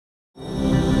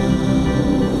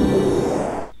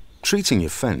Treating your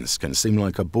fence can seem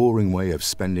like a boring way of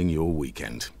spending your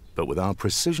weekend, but with our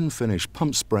precision finish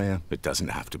pump sprayer, it doesn't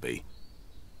have to be.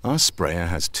 Our sprayer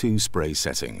has 2 spray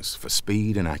settings for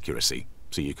speed and accuracy,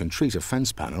 so you can treat a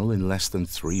fence panel in less than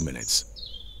 3 minutes.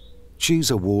 Choose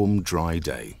a warm, dry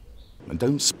day, and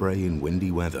don't spray in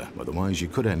windy weather, otherwise you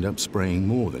could end up spraying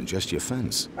more than just your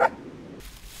fence.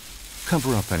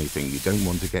 Cover up anything you don't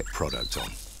want to get product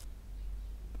on.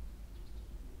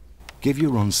 Give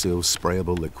your Ronseal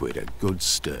sprayable liquid a good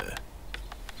stir.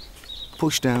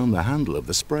 Push down the handle of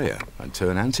the sprayer and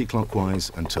turn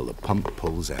anti-clockwise until the pump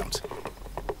pulls out.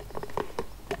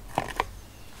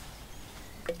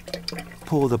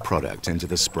 Pour the product into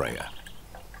the sprayer.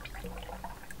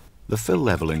 The fill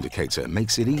level indicator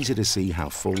makes it easy to see how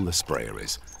full the sprayer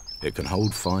is. It can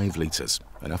hold 5 litres,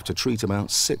 enough to treat about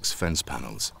 6 fence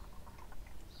panels.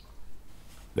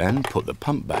 Then put the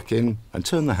pump back in and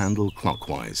turn the handle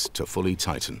clockwise to fully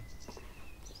tighten.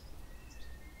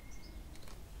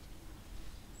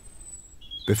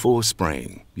 Before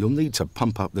spraying, you'll need to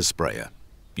pump up the sprayer.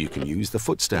 You can use the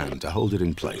footstand to hold it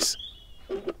in place.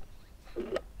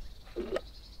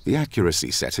 The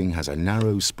accuracy setting has a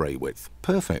narrow spray width,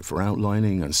 perfect for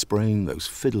outlining and spraying those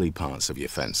fiddly parts of your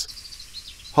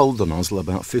fence. Hold the nozzle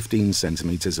about 15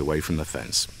 centimeters away from the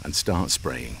fence and start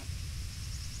spraying.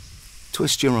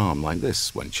 Twist your arm like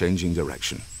this when changing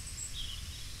direction.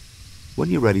 When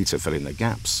you're ready to fill in the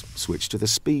gaps, switch to the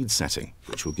speed setting,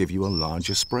 which will give you a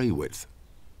larger spray width.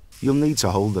 You'll need to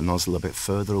hold the nozzle a bit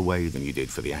further away than you did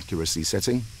for the accuracy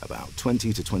setting, about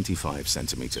 20 to 25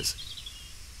 centimeters.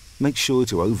 Make sure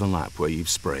to overlap where you've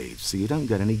sprayed so you don't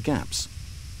get any gaps.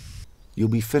 You'll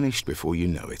be finished before you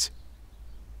know it.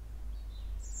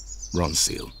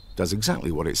 Ronseal does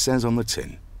exactly what it says on the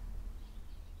tin.